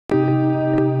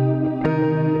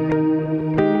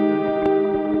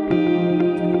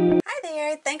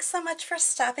Thanks so much for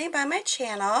stopping by my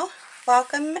channel.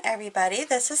 Welcome everybody,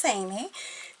 this is Amy.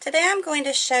 Today I'm going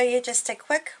to show you just a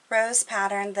quick rose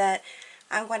pattern that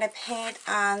I'm going to paint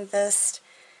on this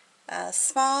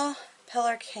small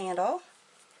pillar candle.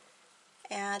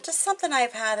 And just something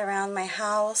I've had around my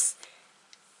house.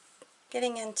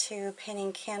 Getting into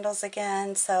painting candles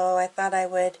again, so I thought I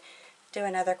would do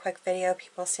another quick video.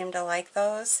 People seem to like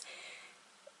those.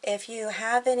 If you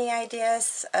have any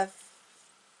ideas of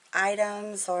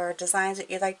items or designs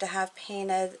that you'd like to have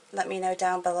painted, let me know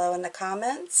down below in the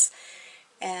comments,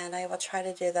 and I will try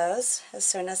to do those as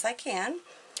soon as I can.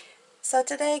 So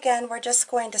today again we're just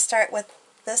going to start with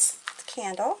this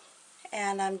candle,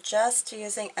 and I'm just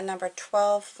using a number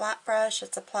 12 flat brush.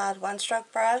 It's a plaid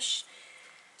one-stroke brush.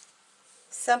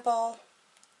 Simple,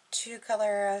 2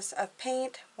 colors of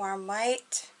paint, warm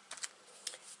white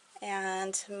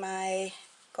and my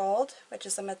gold, which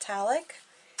is a metallic.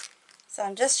 So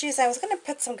I'm just using, I was going to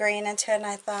put some green into it, and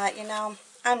I thought, you know,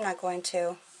 I'm not going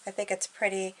to. I think it's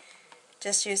pretty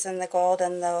just using the gold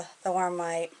and the warm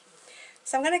white.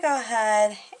 So I'm going to go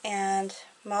ahead and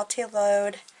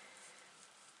multi-load,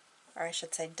 or I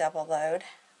should say double load,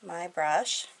 my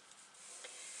brush.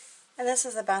 And this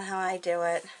is about how I do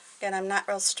it. Again, I'm not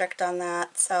real strict on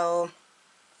that, so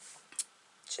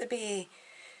it should be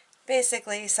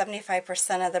basically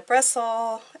 75% of the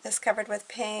bristle is covered with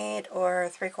paint,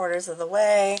 or 3/4 of the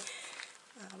way.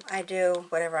 I do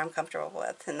whatever I'm comfortable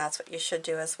with, and that's what you should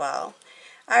do as well.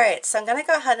 Alright, so I'm going to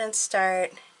go ahead and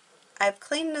start. I've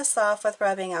cleaned this off with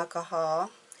rubbing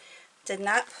alcohol. Did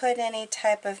not put any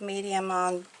type of medium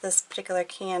on this particular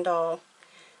candle.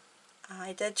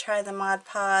 I did try the Mod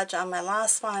Podge on my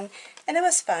last one, and it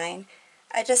was fine.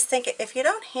 I just think if you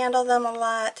don't handle them a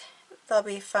lot, they'll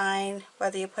be fine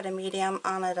whether you put a medium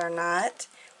on it or not.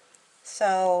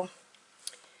 So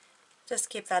just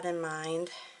keep that in mind.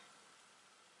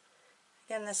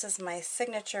 Again, this is my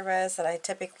signature rose that I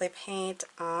typically paint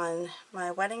on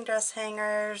my wedding dress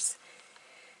hangers.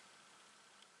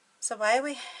 So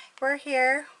while we're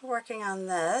here working on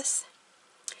this,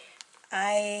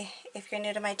 if you're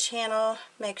new to my channel,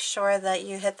 make sure that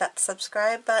you hit that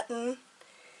subscribe button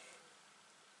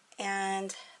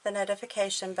and the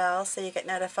notification bell so you get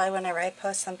notified whenever I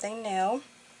post something new.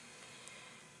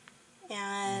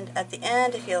 And at the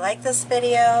end, if you like this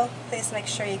video, please make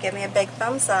sure you give me a big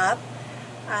thumbs up.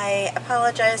 I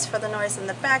apologize for the noise in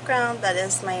the background. That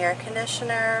is my air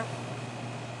conditioner.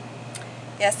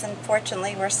 Yes,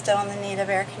 unfortunately, we're still in the need of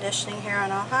air conditioning here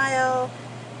in Ohio,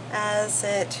 as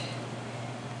it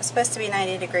was supposed to be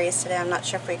 90 degrees today. I'm not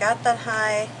sure if we got that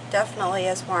high. Definitely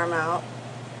is warm out.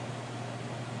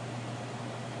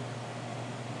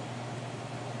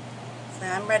 So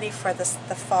I'm ready for the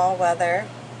fall weather.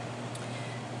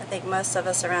 I think most of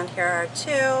us around here are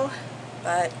too,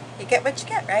 but you get what you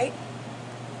get, right?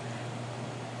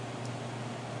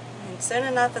 And soon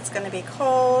enough it's going to be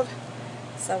cold,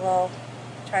 so we'll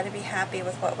try to be happy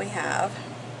with what we have.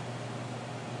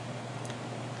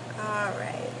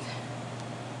 Alright.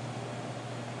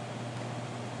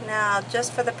 Now,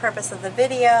 just for the purpose of the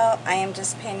video, I am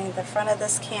just painting the front of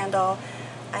this candle.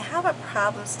 I have a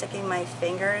problem sticking my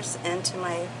fingers into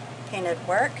my painted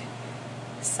work,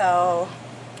 so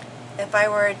if I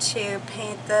were to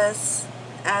paint this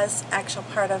as actual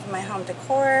part of my home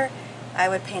decor, I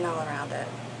would paint all around it.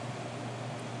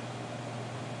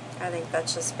 I think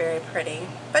that's just very pretty,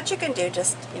 but you can do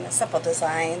just, you know, simple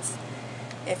designs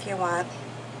if you want.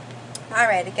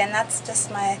 Alright, again, that's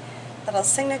just my little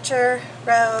signature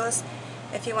rose.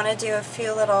 If you want to do a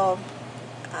few little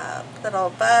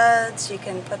buds, you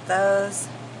can put those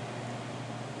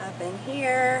up in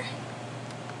here.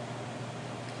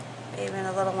 Even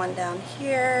a little one down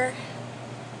here.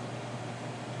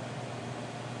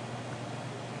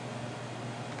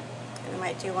 And I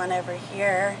might do one over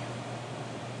here.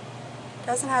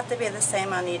 Doesn't have to be the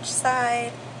same on each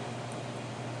side,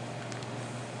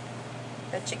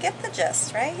 but you get the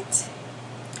gist, right?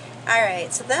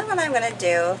 Alright, so then what I'm going to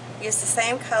do, use the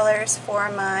same colors for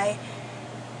my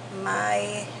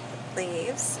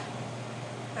leaves.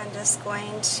 I'm just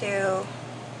going to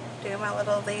do my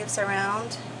little leaves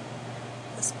around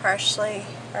this partially,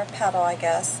 or petal I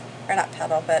guess, or not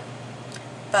petal, but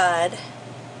bud.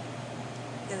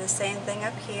 Do the same thing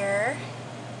up here.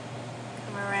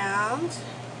 Come around,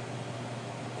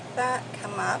 like that,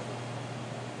 come up.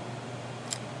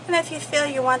 And if you feel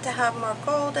you want to have more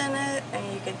gold in it,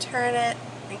 and you can turn it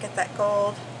and get that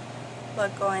gold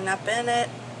look going up in it,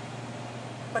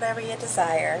 whatever you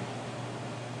desire.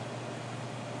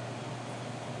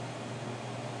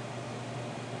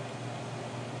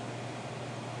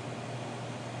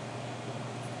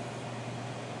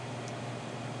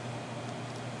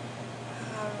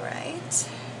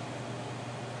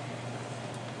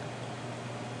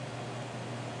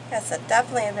 That's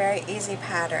definitely a very easy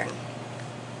pattern.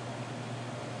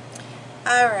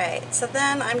 Alright, so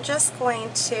then I'm just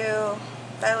going to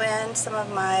bow in some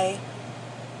of my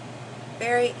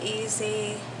very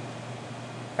easy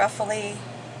ruffly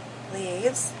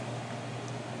leaves,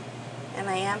 and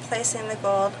I am placing the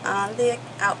gold on the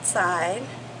outside.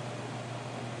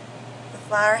 The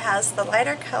flower has the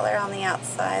lighter color on the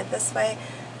outside. This way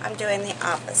I'm doing the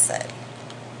opposite.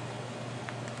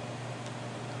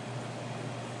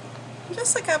 And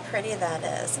just look how pretty that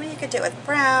is. I mean, you could do it with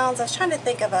browns. I was trying to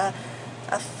think of a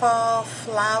fall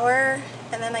flower,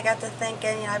 and then I got to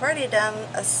thinking, you know, I've already done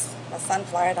a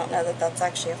sunflower. I don't know that that's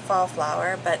actually a fall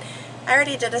flower, but I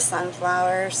already did a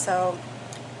sunflower, so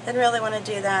didn't really want to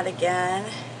do that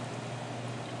again.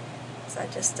 So I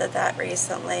just did that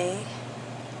recently.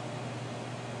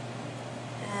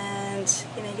 And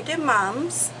you know, you could do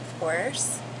mums, of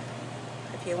course,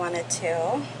 if you wanted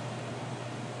to.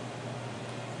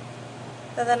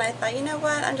 But then I thought, you know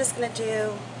what, I'm just going to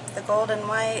do the gold and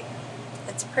white.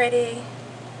 It's pretty.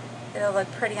 It'll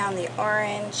look pretty on the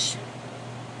orange.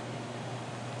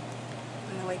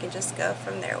 And then we can just go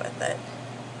from there with it.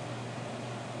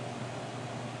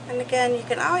 And again, you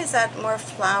can always add more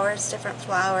flowers, different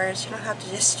flowers. You don't have to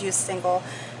just use single.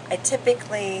 I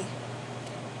typically,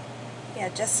 you know,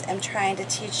 just am trying to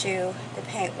teach you to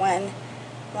paint one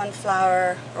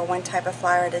flower or one type of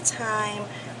flower at a time,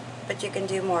 but you can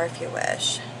do more if you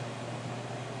wish.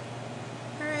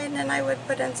 Alright, and then I would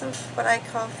put in some what I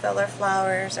call filler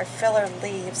flowers, or filler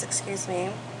leaves, excuse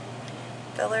me.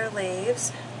 Filler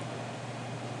leaves.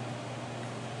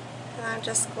 And I'm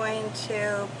just going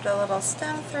to put a little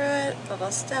stem through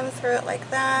it,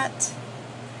 like that.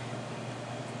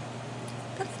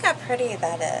 But look how pretty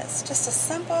that is. Just a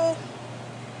simple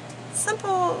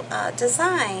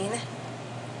design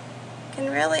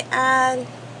can really add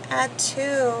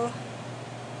to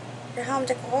your home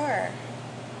decor.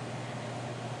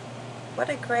 What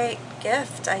a great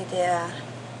gift idea,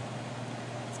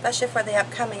 especially for the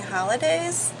upcoming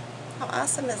holidays. How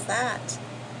awesome is that?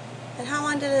 And how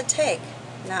long did it take?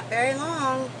 Not very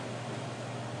long.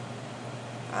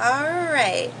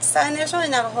 Alright, so and there's really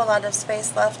not a whole lot of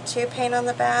space left to paint on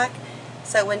the back,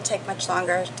 so it wouldn't take much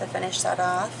longer to finish that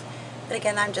off. But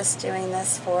again, I'm just doing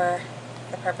this for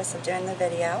the purpose of doing the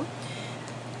video.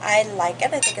 I like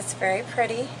it. I think it's very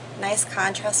pretty. Nice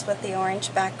contrast with the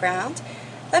orange background.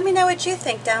 Let me know what you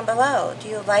think down below. Do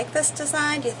you like this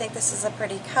design? Do you think this is a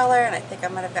pretty color? And I think I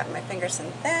might have gotten my fingers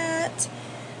in that.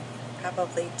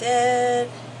 Probably did.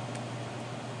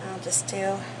 I'll just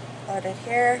load it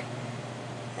here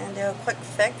and do a quick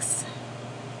fix.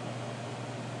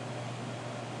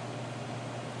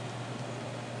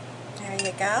 There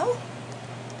you go.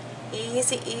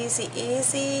 Easy, easy,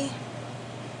 easy.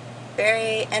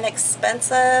 Very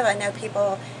inexpensive. I know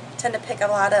people tend to pick a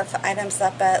lot of items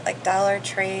up at like Dollar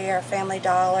Tree or Family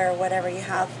Dollar or whatever you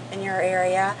have in your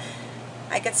area.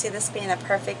 I could see this being a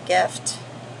perfect gift,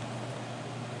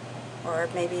 or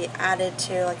maybe added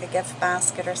to like a gift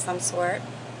basket or some sort.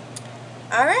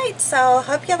 Alright, so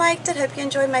hope you liked it, hope you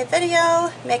enjoyed my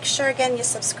video. Make sure again you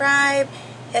subscribe,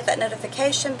 hit that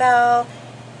notification bell,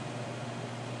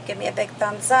 give me a big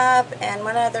thumbs up, and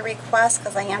one other request,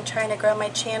 because I am trying to grow my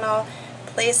channel,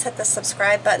 please hit the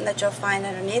subscribe button that you'll find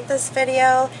underneath this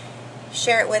video.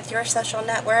 Share it with your social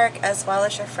network as well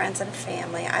as your friends and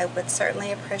family. I would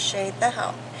certainly appreciate the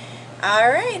help.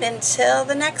 Alright, until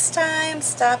the next time,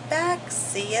 stop back.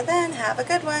 See you then. Have a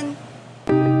good one.